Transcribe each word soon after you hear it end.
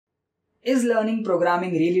Is learning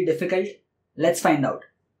programming really difficult? Let's find out.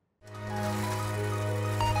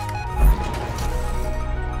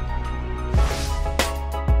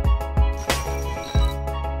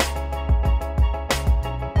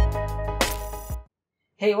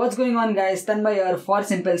 Hey, what's going on guys? Tanmay here for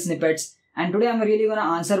Simple Snippets, and today I'm really gonna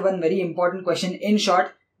answer one very important question in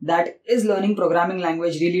short, that is learning programming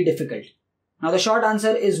language really difficult? Now the short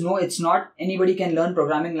answer is no, it's not. Anybody can learn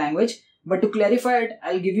programming language, but to clarify it,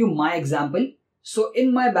 I'll give you my example. So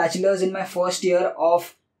in my bachelor's, in my first year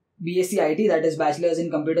of BSc IT, that is Bachelor's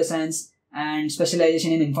in Computer Science and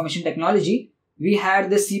Specialization in Information Technology, we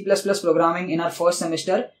had this C++ programming in our first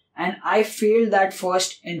semester, and I failed that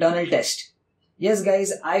first internal test. Yes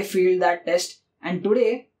guys, I failed that test, and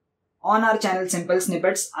today on our channel Simple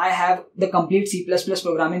Snippets, I have the complete C++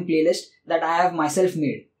 programming playlist that I have myself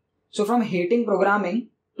made. So from hating programming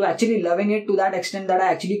to actually loving it to that extent that I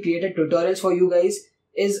actually created tutorials for you guys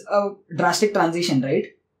is a drastic transition, right?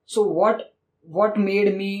 So what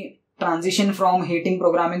made me transition from hating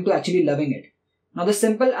programming to actually loving it? Now the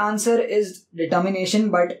simple answer is determination,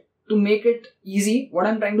 but to make it easy, what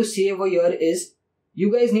I'm trying to say over here is you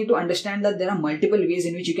guys need to understand that there are multiple ways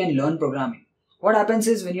in which you can learn programming. What happens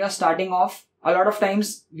is when you are starting off, a lot of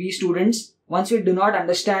times we students, once we do not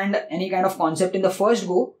understand any kind of concept in the first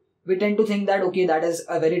go, we tend to think that okay, that is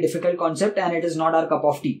a very difficult concept and it is not our cup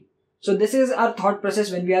of tea. So this is our thought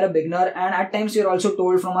process when we are a beginner, and at times we are also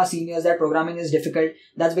told from our seniors that programming is difficult.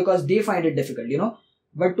 That's because they find it difficult,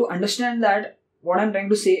 But to understand that, what I'm trying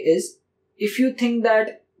to say is, if you think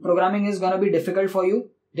that programming is going to be difficult for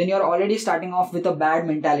you, then you're already starting off with a bad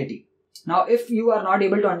mentality. Now, if you are not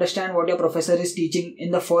able to understand what your professor is teaching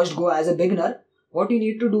in the first go as a beginner, what you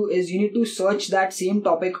need to do is you need to search that same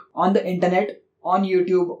topic on the internet, on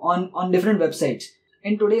YouTube, on different websites.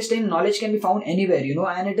 In today's time, knowledge can be found anywhere,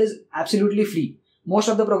 and it is absolutely free. Most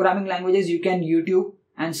of the programming languages you can YouTube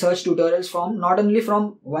and search tutorials from, not only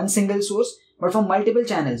from one single source, but from multiple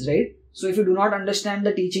channels, right? So if you do not understand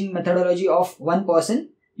the teaching methodology of one person,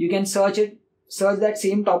 you can search that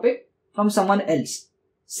same topic from someone else.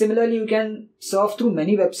 Similarly, you can surf through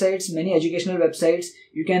many websites, many educational websites.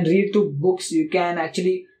 You can read through books. You can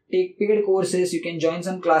actually take paid courses. You can join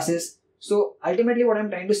some classes. So ultimately what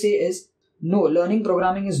I'm trying to say is, no, learning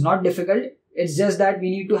programming is not difficult. It's just that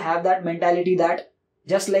we need to have that mentality that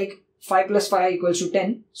just like 5 plus 5 equals to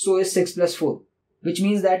 10, so is 6 plus 4, which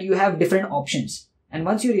means that you have different options. And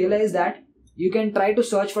once you realize that, you can try to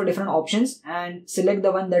search for different options and select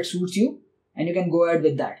the one that suits you, and you can go ahead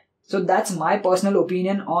with that. So that's my personal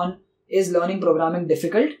opinion on, is learning programming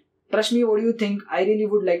difficult? Trust me, what do you think? I really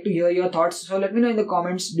would like to hear your thoughts. So let me know in the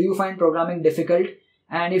comments, do you find programming difficult?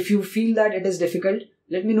 And if you feel that it is difficult,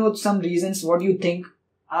 let me know some reasons what you think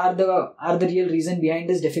are the real reason behind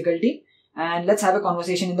this difficulty. And let's have a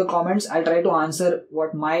conversation in the comments. I'll try to answer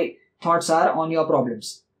what my thoughts are on your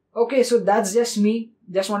problems. Okay, so that's just me.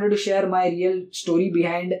 Just wanted to share my real story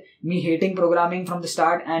behind me hating programming from the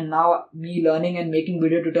start and now me learning and making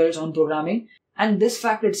video tutorials on programming. And this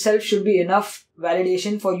fact itself should be enough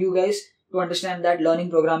validation for you guys to understand that learning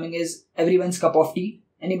programming is everyone's cup of tea.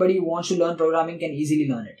 Anybody who wants to learn programming can easily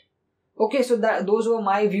learn it. Okay, so those were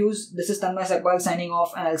my views. This is Tanmay Sakpal signing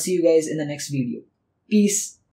off, and I'll see you guys in the next video. Peace.